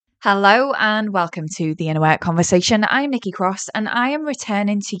Hello and welcome to the Inner Work Conversation. I'm Nikki Cross and I am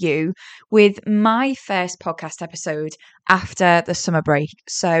returning to you with my first podcast episode after the summer break.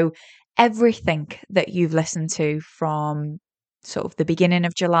 So everything that you've listened to from sort of the beginning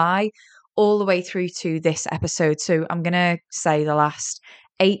of July all the way through to this episode. So I'm going to say the last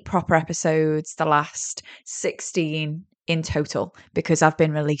 8 proper episodes, the last 16 in total, because I've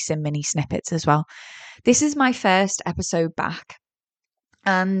been releasing mini snippets as well. This is my first episode back.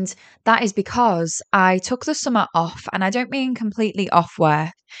 And that is because I took the summer off, and I don't mean completely off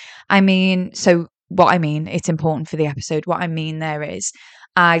work. It's important for the episode. What I mean there is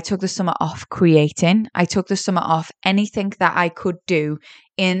I took the summer off creating. I took the summer off anything that I could do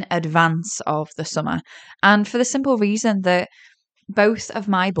in advance of the summer. And for the simple reason that both of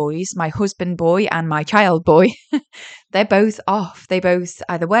my boys, my husband boy and my child boy, they're both off. They both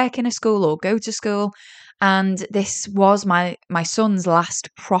either work in a school or go to school. And this was my son's last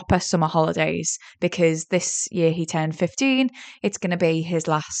proper summer holidays, because this year he turned 15. It's going to be his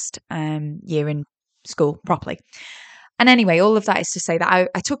last year in school properly. And anyway, all of that is to say that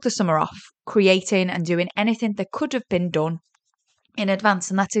I took the summer off creating and doing anything that could have been done in advance.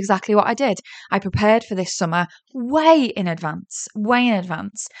 And that's exactly what I did. I prepared for this summer way in advance.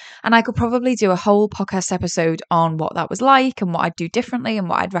 And I could probably do a whole podcast episode on what that was like and what I'd do differently and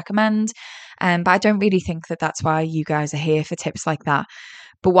what I'd recommend. But I don't really think that that's why you guys are here, for tips like that.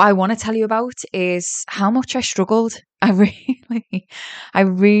 But what I want to tell you about is how much I struggled. I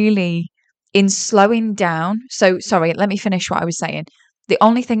really, in slowing down. So sorry, let me finish what I was saying. The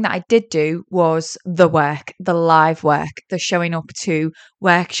only thing that I did do was the work, the live work, the showing up to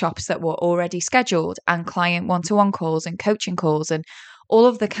workshops that were already scheduled and client one-to-one calls and coaching calls and all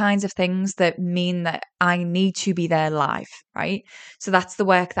of the kinds of things that mean that I need to be there live, right? So that's the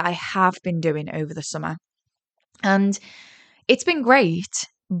work that I have been doing over the summer. And it's been great,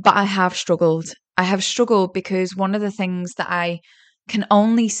 but I have struggled. I have struggled because one of the things that I can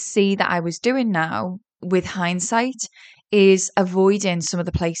only see that I was doing now with hindsight is avoiding some of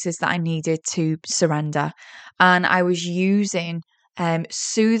the places that I needed to surrender. And I was using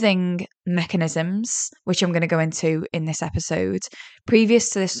soothing mechanisms, which I'm going to go into in this episode.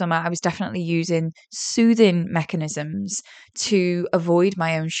 Previous to this summer, I was definitely using soothing mechanisms to avoid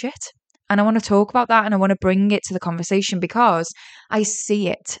my own shit. And I want to talk about that, and I want to bring it to the conversation because I see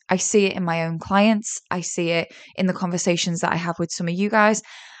it. I see it in my own clients. I see it in the conversations that I have with some of you guys.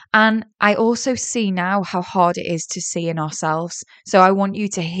 And I also see now how hard it is to see in ourselves. So I want you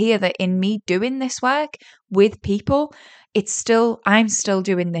to hear that in me doing this work with people, I'm still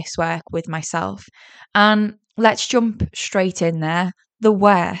doing this work with myself. And let's jump straight in there. The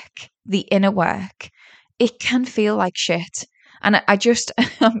work, the inner work, it can feel like shit. And I just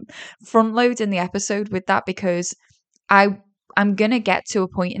front loading the episode with that because I'm going to get to a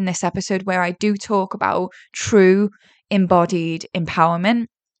point in this episode where I do talk about true embodied empowerment.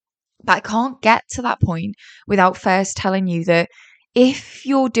 But I can't get to that point without first telling you that if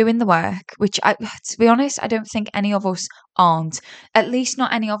you're doing the work, to be honest, I don't think any of us aren't, at least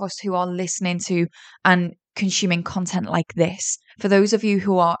not any of us who are listening to and consuming content like this. For those of you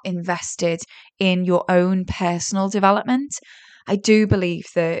who are invested in your own personal development, I do believe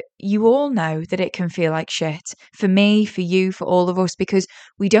that you all know that it can feel like shit. For me, for you, for all of us, because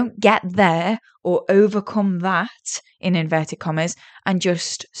we don't get there or overcome that, in inverted commas, and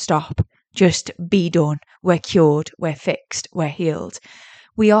just stop, just be done. We're cured, we're fixed, we're healed.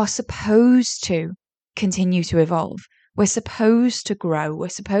 We are supposed to continue to evolve. We're supposed to grow. We're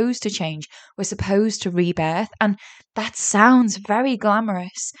supposed to change. We're supposed to rebirth. And that sounds very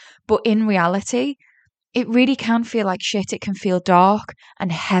glamorous, but in reality, it really can feel like shit. It can feel dark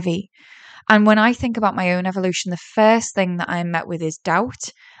and heavy. And when I think about my own evolution, the first thing that I'm met with is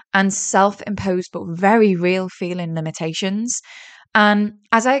doubt and self-imposed but very real feeling limitations. And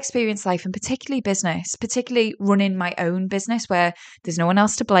as I experience life, and particularly business, particularly running my own business where there's no one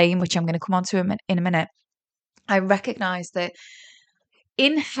else to blame, which I'm going to come on to in a minute, I recognize that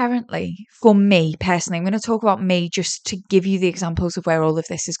inherently, for me personally, I'm going to talk about me just to give you the examples of where all of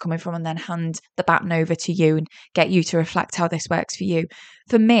this is coming from and then hand the baton over to you and get you to reflect how this works for you.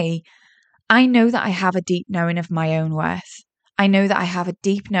 For me, I know that I have a deep knowing of my own worth. I know that I have a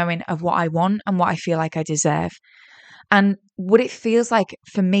deep knowing of what I want and what I feel like I deserve. And what it feels like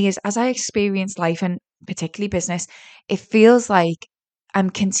for me is, as I experience life and particularly business, it feels like I'm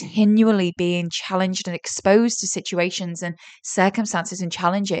continually being challenged and exposed to situations and circumstances and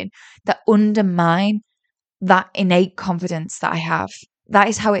challenging that undermine that innate confidence that I have. That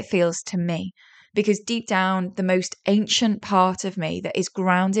is how it feels to me. Because deep down, the most ancient part of me that is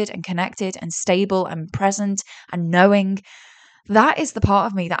grounded and connected and stable and present and knowing, That is the part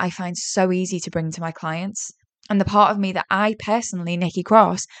of me that I find so easy to bring to my clients. And the part of me that I personally, Nikki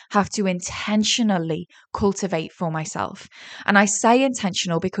Cross, have to intentionally cultivate for myself. And I say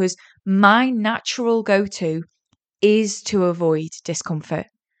intentional because my natural go-to is to avoid discomfort.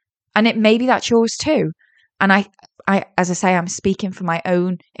 And maybe that's yours too. And as I say, I'm speaking from my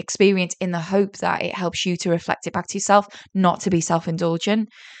own experience in the hope that it helps you to reflect it back to yourself, not to be self-indulgent.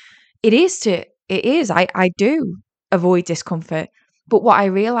 I do avoid discomfort. But what I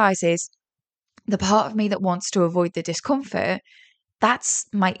realize is the part of me that wants to avoid the discomfort, that's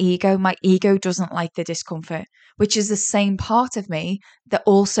my ego. My ego doesn't like the discomfort, which is the same part of me that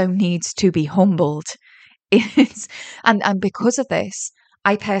also needs to be humbled. It's, and because of this,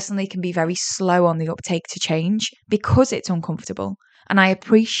 I personally can be very slow on the uptake to change because it's uncomfortable. And I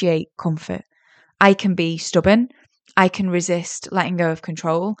appreciate comfort. I can be stubborn. I can resist letting go of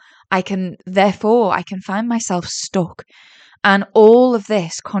control. Therefore, I can find myself stuck. And all of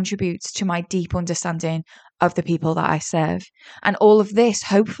this contributes to my deep understanding of the people that I serve. And all of this,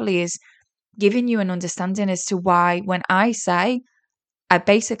 hopefully, is giving you an understanding as to why, when I say I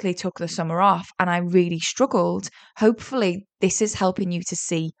basically took the summer off and I really struggled, hopefully, this is helping you to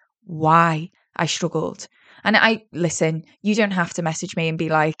see why I struggled. And listen, you don't have to message me and be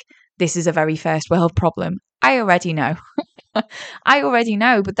like, this is a very first world problem. I already know. I already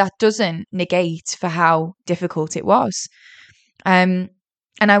know, but that doesn't negate for how difficult it was. And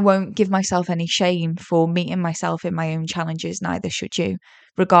I won't give myself any shame for meeting myself in my own challenges, neither should you,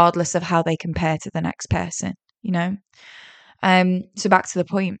 regardless of how they compare to the next person, you know? So back to the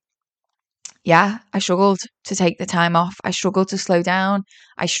point. Yeah, I struggled to take the time off. I struggled to slow down.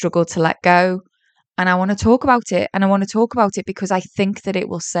 I struggled to let go. And I want to talk about it. And I want to talk about it because I think that it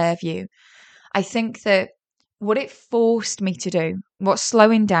will serve you. I think that what it forced me to do, what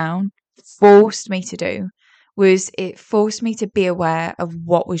slowing down forced me to do, was it forced me to be aware of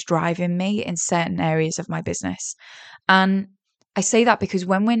what was driving me in certain areas of my business. And I say that because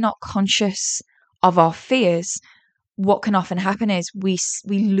when we're not conscious of our fears, what can often happen is we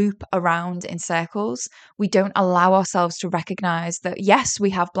loop around in circles. We don't allow ourselves to recognize that, yes,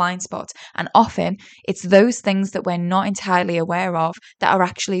 we have blind spots. And often it's those things that we're not entirely aware of that are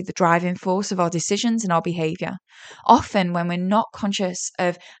actually the driving force of our decisions and our behavior. Often when we're not conscious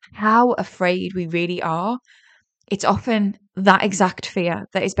of how afraid we really are, it's often that exact fear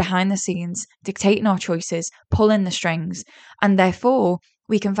that is behind the scenes, dictating our choices, pulling the strings. And therefore,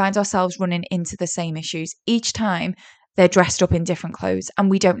 we can find ourselves running into the same issues each time they're dressed up in different clothes and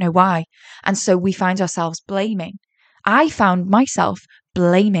we don't know why. And so we find ourselves blaming. I found myself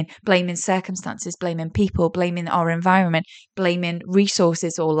blaming circumstances, blaming people, blaming our environment, blaming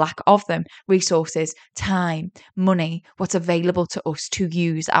resources or lack of them, resources, time, money, what's available to us to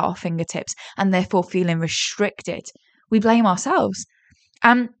use at our fingertips, and therefore feeling restricted. We blame ourselves.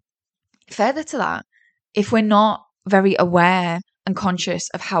 And further to that, if we're not very aware and conscious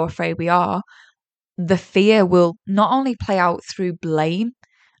of how afraid we are, the fear will not only play out through blame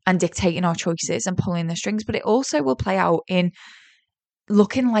and dictating our choices and pulling the strings, but it also will play out in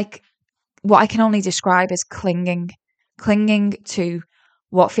looking like what I can only describe as clinging to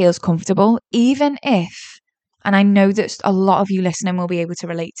what feels comfortable, even if, and I know that a lot of you listening will be able to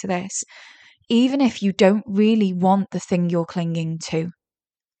relate to this, even if you don't really want the thing you're clinging to.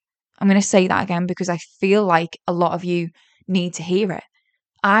 I'm going to say that again because I feel like a lot of you need to hear it.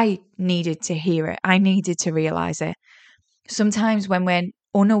 I needed to hear it. I needed to realize it. Sometimes when we're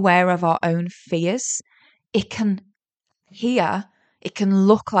unaware of our own fears, it can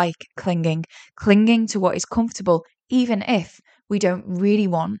look like clinging to what is comfortable, even if we don't really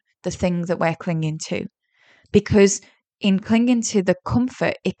want the thing that we're clinging to. Because in clinging to the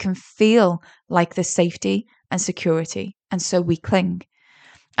comfort, it can feel like the safety and security. And so we cling.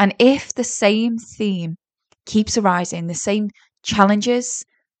 And if the same theme keeps arising, the same challenges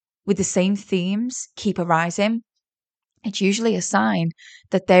with the same themes keep arising, it's usually a sign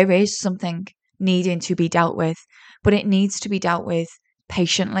that there is something needing to be dealt with, but it needs to be dealt with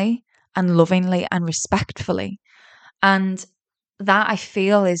patiently and lovingly and respectfully. And that, I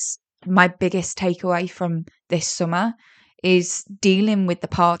feel, is my biggest takeaway from this summer, is dealing with the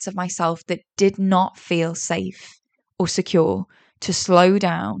parts of myself that did not feel safe or secure, to slow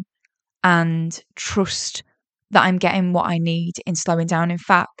down and trust that I'm getting what I need in slowing down. In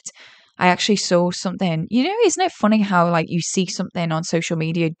fact, I actually saw something, isn't it funny how like you see something on social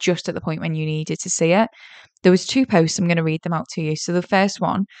media just at the point when you needed to see it? There was 2 posts. I'm going to read them out to you. So the first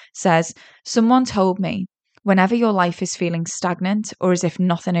one says, someone told me, whenever your life is feeling stagnant or as if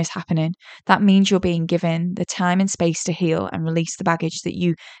nothing is happening, that means you're being given the time and space to heal and release the baggage that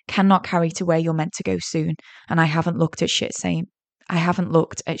you cannot carry to where you're meant to go soon. And I haven't looked at shit same. I haven't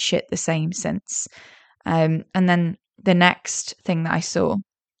looked at shit the same since. And then the next thing that I saw,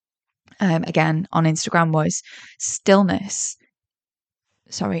 again on Instagram, was stillness.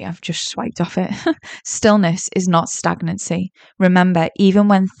 Sorry, I've just swiped off it. Stillness is not stagnancy. Remember, even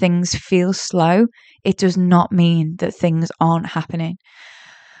when things feel slow, it does not mean that things aren't happening.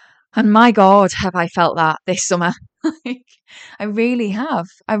 And my God, have I felt that this summer. Like, I really have.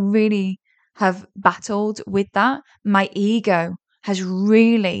 I really have battled with that. My ego has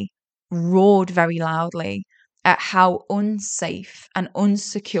really roared very loudly at how unsafe and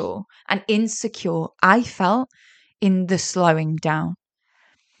unsecure and insecure I felt in the slowing down.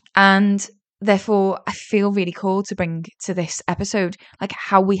 And therefore, I feel really called to bring to this episode, like,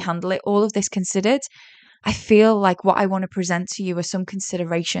 how we handle it, all of this considered. I feel like what I want to present to you are some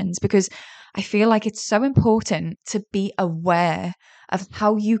considerations, because I feel like it's so important to be aware of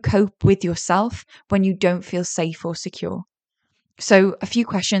how you cope with yourself when you don't feel safe or secure. So a few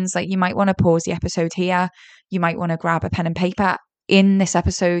questions, like, you might want to pause the episode here. You might want to grab a pen and paper. In this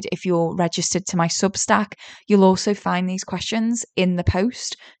episode, if you're registered to my Substack, you'll also find these questions in the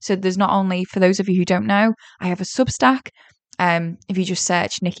post. So there's not only, for those of you who don't know, I have a Substack. If you just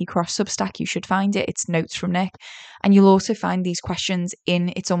search Nikki Cross Substack, you should find it. It's Notes from Nick. And you'll also find these questions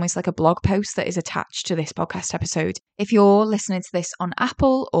it's almost like a blog post that is attached to this podcast episode. If you're listening to this on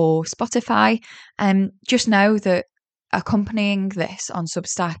Apple or Spotify, just know that accompanying this on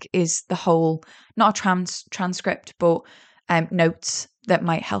Substack is the whole, not a transcript, but notes that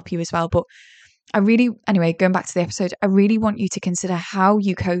might help you as well. But anyway, going back to the episode, I really want you to consider how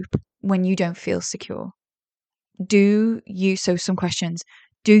you cope when you don't feel secure. So some questions.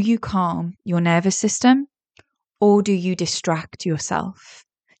 Do you calm your nervous system, or do you distract yourself?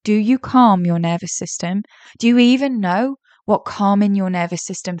 Do you calm your nervous system? Do you even know what calming your nervous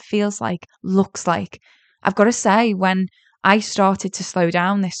system feels like, looks like? I've got to say, when I started to slow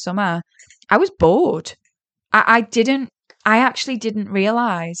down this summer, I was bored. I actually didn't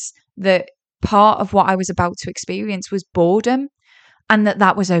realize that part of what I was about to experience was boredom, and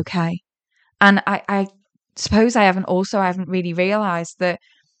that was okay. And I suppose I haven't really realized that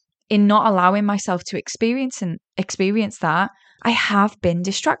in not allowing myself to experience that, I have been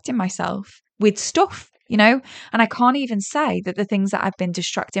distracting myself with stuff, and I can't even say that the things that I've been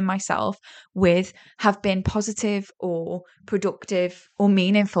distracting myself with have been positive or productive or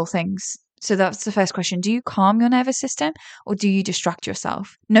meaningful things. So that's the first question. Do you calm your nervous system, or do you distract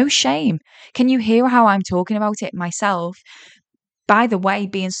yourself? No shame. Can you hear how I'm talking about it myself? By the way,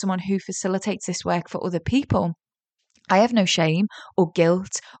 being someone who facilitates this work for other people, I have no shame or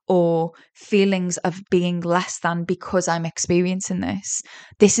guilt or feelings of being less than because I'm experiencing this.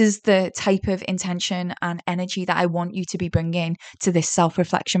 This is the type of intention and energy that I want you to be bringing to this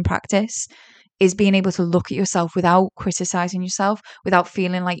self-reflection practice, is being able to look at yourself without criticizing yourself, without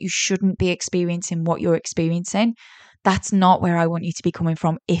feeling like you shouldn't be experiencing what you're experiencing. That's not where I want you to be coming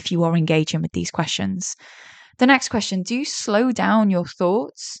from if you are engaging with these questions. The next question, do you slow down your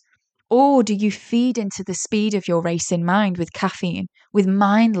thoughts, or do you feed into the speed of your racing mind with caffeine, with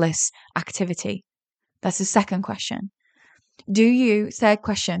mindless activity? That's the second question. Third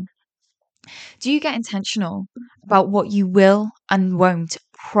question, do you get intentional about what you will and won't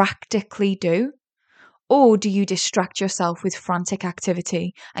practically do? Or do you distract yourself with frantic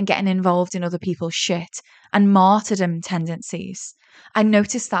activity and getting involved in other people's shit and martyrdom tendencies? I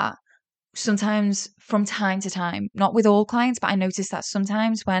notice that sometimes from time to time, not with all clients, but I notice that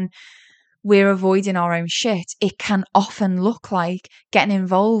sometimes when we're avoiding our own shit, it can often look like getting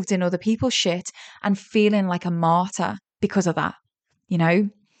involved in other people's shit and feeling like a martyr because of that,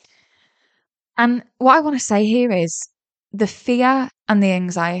 And what I want to say here is the fear and the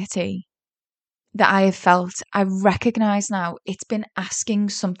anxiety that I have felt, I recognize now it's been asking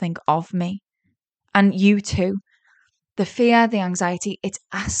something of me, and you too. The fear, the anxiety, it's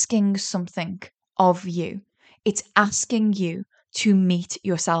asking something of you. It's asking you to meet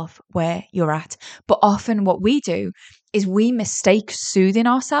yourself where you're at. But often what we do is we mistake soothing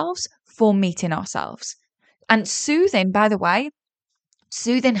ourselves for meeting ourselves. And soothing, by the way,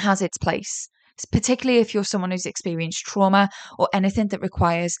 soothing has its place, particularly if you're someone who's experienced trauma or anything that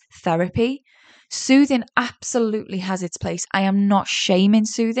requires therapy. Soothing absolutely has its place. I am not shaming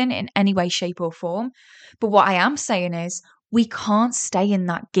soothing in any way, shape, or form. But what I am saying is we can't stay in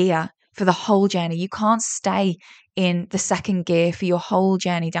that gear for the whole journey. You can't stay in the second gear for your whole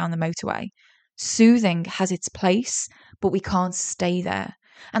journey down the motorway. Soothing has its place, but we can't stay there.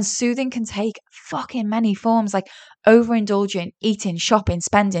 And soothing can take fucking many forms, like overindulging, eating, shopping,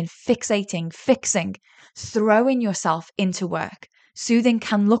 spending, fixating, fixing, throwing yourself into work. Soothing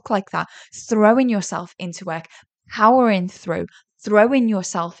can look like that, throwing yourself into work, powering through, throwing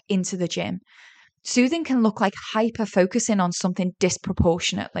yourself into the gym. Soothing can look like hyper focusing on something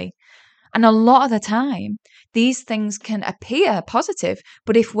disproportionately. And a lot of the time, these things can appear positive,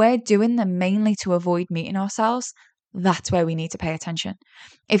 but if we're doing them mainly to avoid meeting ourselves, that's where we need to pay attention.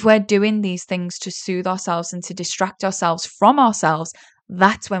 If we're doing these things to soothe ourselves and to distract ourselves from ourselves,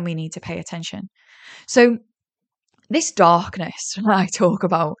 that's when we need to pay attention. So this darkness I talk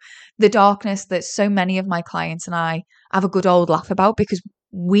about, the darkness that so many of my clients and I have a good old laugh about because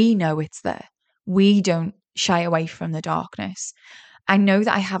we know it's there. We don't shy away from the darkness. I know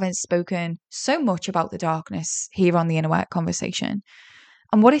that I haven't spoken so much about the darkness here on the Inner Work Conversation.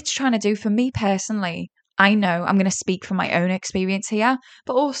 And what it's trying to do for me personally, I know I'm going to speak from my own experience here,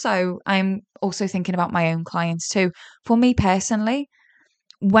 but also I'm also thinking about my own clients too. For me personally,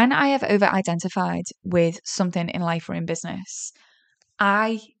 when I have over-identified with something in life or in business,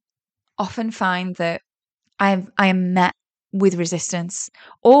 I often find that I am met with resistance,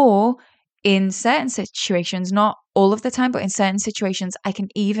 or in certain situations, not all of the time, but in certain situations, I can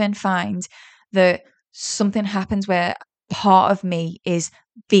even find that something happens where part of me is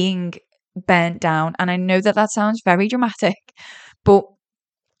being burnt down. And I know that that sounds very dramatic, but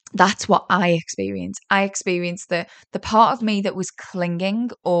that's what I experienced. I experienced the part of me that was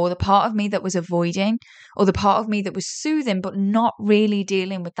clinging, or the part of me that was avoiding, or the part of me that was soothing, but not really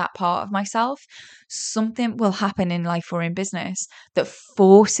dealing with that part of myself. Something will happen in life or in business that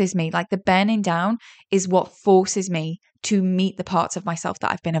forces me, like the burning down is what forces me to meet the parts of myself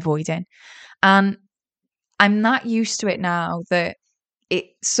that I've been avoiding. And I'm that used to it now that it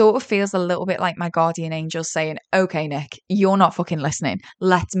sort of feels a little bit like my guardian angel saying, okay, Nick, you're not fucking listening.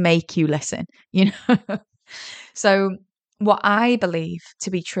 Let's make you listen, you know? So what I believe to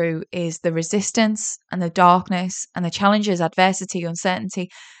be true is the resistance and the darkness and the challenges, adversity, uncertainty,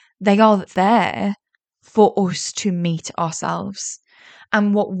 they are there for us to meet ourselves.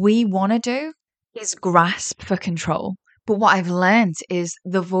 And what we want to do is grasp for control. But what I've learned is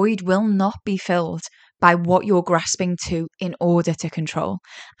the void will not be filled by what you're grasping to in order to control.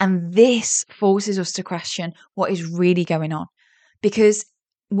 And this forces us to question what is really going on. Because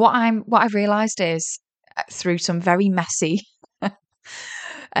what I've realized is through some very messy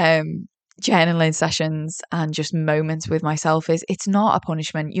journaling sessions and just moments with myself is it's not a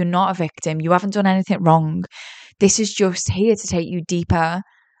punishment. You're not a victim. You haven't done anything wrong. This is just here to take you deeper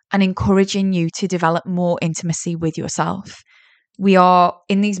and encouraging you to develop more intimacy with yourself. We are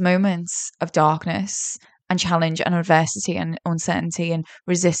in these moments of darkness and challenge and adversity and uncertainty and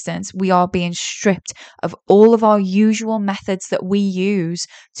resistance. We are being stripped of all of our usual methods that we use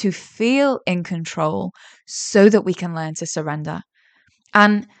to feel in control so that we can learn to surrender.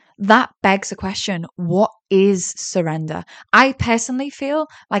 And that begs a question, what is surrender? I personally feel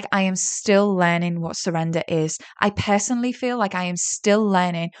like I am still learning what surrender is. I personally feel like I am still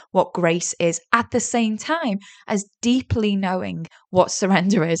learning what grace is at the same time as deeply knowing what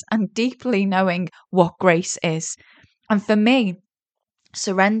surrender is and deeply knowing what grace is. And for me,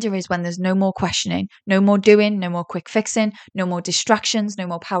 surrender is when there's no more questioning, no more doing, no more quick fixing, no more distractions, no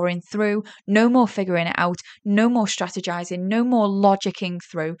more powering through, no more figuring it out, no more strategizing, no more logicking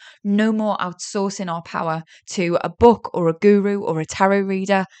through, no more outsourcing our power to a book or a guru or a tarot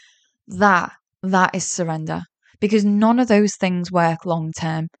reader. That is surrender, because none of those things work long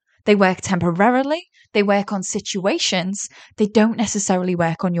term. They work temporarily, they work on situations, they don't necessarily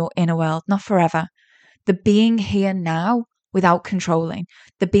work on your inner world, not forever. The being here now without controlling,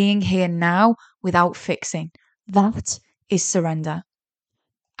 the being here now without fixing, that is surrender.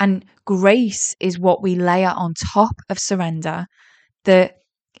 And grace is what we layer on top of surrender, that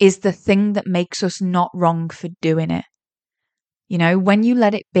is the thing that makes us not wrong for doing it. You know, when you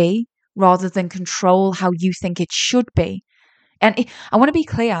let it be rather than control how you think it should be. And I want to be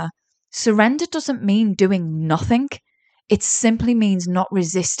clear, surrender doesn't mean doing nothing. It simply means not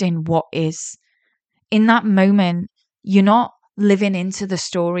resisting what is. In that moment, you're not living into the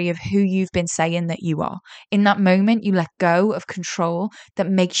story of who you've been saying that you are. In that moment, you let go of control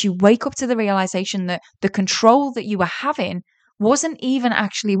that makes you wake up to the realization that the control that you were having wasn't even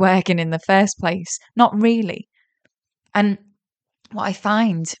actually working in the first place. Not really. And what I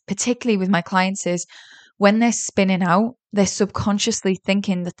find, particularly with my clients, is when they're spinning out, they're subconsciously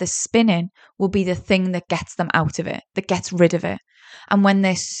thinking that the spinning will be the thing that gets them out of it, that gets rid of it. And when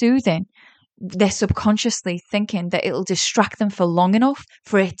they're soothing, they're subconsciously thinking that it'll distract them for long enough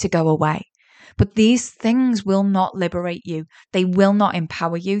for it to go away. But these things will not liberate you. They will not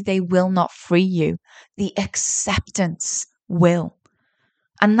empower you. They will not free you. The acceptance will.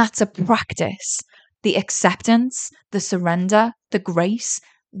 And that's a practice. The acceptance, the surrender, the grace,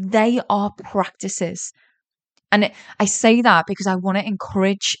 they are practices. And I say that because I want to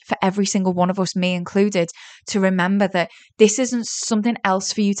encourage for every single one of us, me included, to remember that this isn't something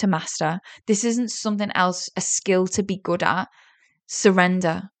else for you to master. This isn't something else, a skill to be good at.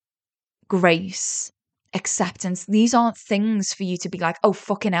 Surrender, grace, acceptance. These aren't things for you to be like, oh,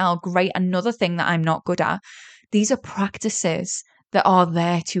 fucking hell, great, another thing that I'm not good at. These are practices that are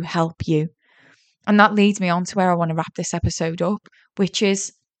there to help you. And that leads me on to where I want to wrap this episode up, which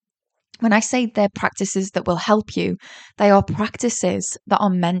is when I say they're practices that will help you, they are practices that are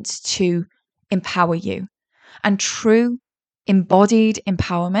meant to empower you. And true embodied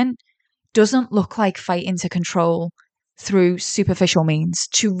empowerment doesn't look like fighting to control through superficial means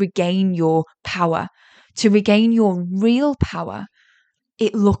to regain your power, to regain your real power.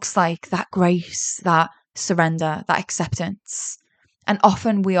 It looks like that grace, that surrender, that acceptance. And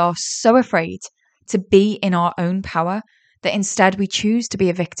often we are so afraid to be in our own power that instead we choose to be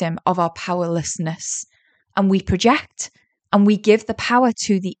a victim of our powerlessness. And we project and we give the power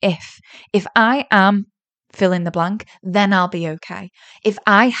to the if. If I am fill in the blank, then I'll be okay. If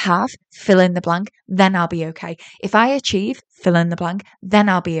I have fill in the blank, then I'll be okay. If I achieve fill in the blank, then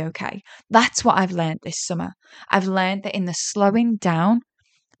I'll be okay. That's what I've learned this summer. I've learned that in the slowing down,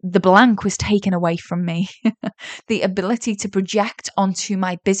 the blank was taken away from me. The ability to project onto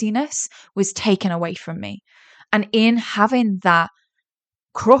my busyness was taken away from me. And in having that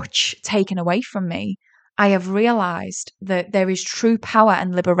crutch taken away from me, I have realized that there is true power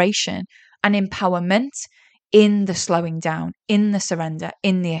and liberation and empowerment in the slowing down, in the surrender,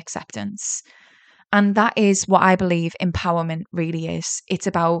 in the acceptance. And that is what I believe empowerment really is. It's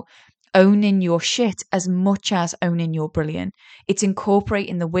about owning your shit as much as owning your brilliant. It's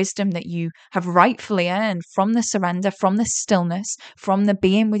incorporating the wisdom that you have rightfully earned from the surrender, from the stillness, from the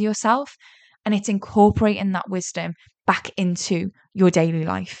being with yourself. And it's incorporating that wisdom back into your daily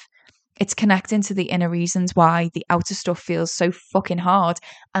life. It's connecting to the inner reasons why the outer stuff feels so fucking hard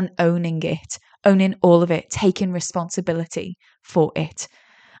and owning it, owning all of it, taking responsibility for it.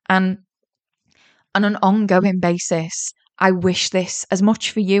 And on an ongoing basis, I wish this as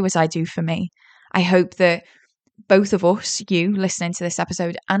much for you as I do for me. I hope that both of us, you listening to this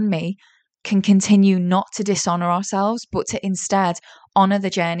episode and me, can continue not to dishonor ourselves, but to instead honor the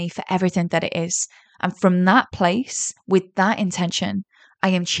journey for everything that it is. And from that place, with that intention, I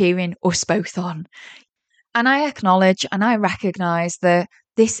am cheering us both on. And I acknowledge and I recognize that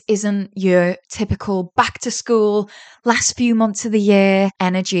this isn't your typical back to school, last few months of the year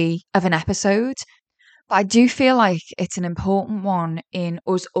energy of an episode. But I do feel like it's an important one in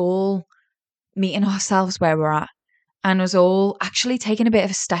us all meeting ourselves where we're at and us all actually taking a bit of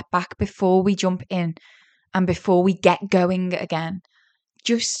a step back before we jump in and before we get going again.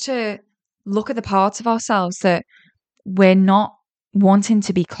 Just to look at the parts of ourselves that we're not wanting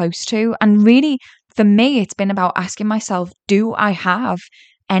to be close to. And really, for me, it's been about asking myself, do I have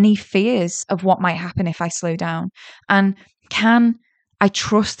any fears of what might happen if I slow down? And can I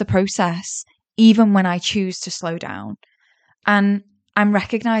trust the process even when I choose to slow down? And I'm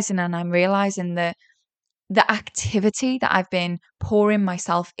recognizing and I'm realizing that the activity that I've been pouring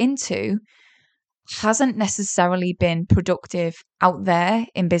myself into hasn't necessarily been productive out there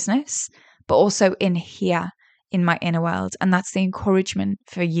in business, but also in here in my inner world. And that's the encouragement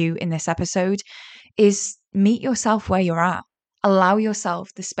for you in this episode is meet yourself where you're at. Allow yourself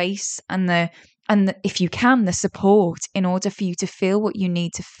the space and if you can, the support in order for you to feel what you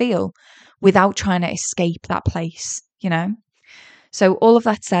need to feel without trying to escape that place, you know? So all of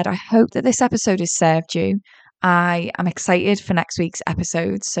that said, I hope that this episode has served you. I am excited for next week's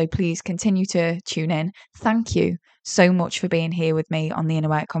episode, so please continue to tune in. Thank you so much for being here with me on the Inner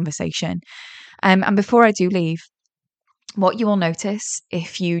Work Conversation. And before I do leave, what you will notice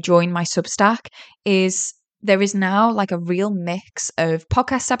if you join my Substack is there is now like a real mix of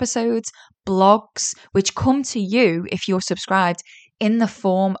podcast episodes, blogs, which come to you if you're subscribed in the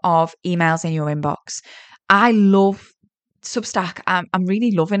form of emails in your inbox. I love Substack. I'm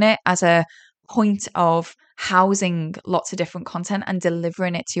really loving it as a point of housing lots of different content and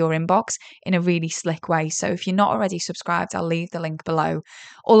delivering it to your inbox in a really slick way. So if you're not already subscribed, I'll leave the link below.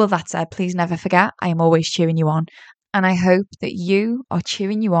 All of that said, please never forget, I am always cheering you on. And I hope that you are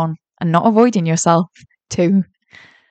cheering you on and not avoiding yourself too.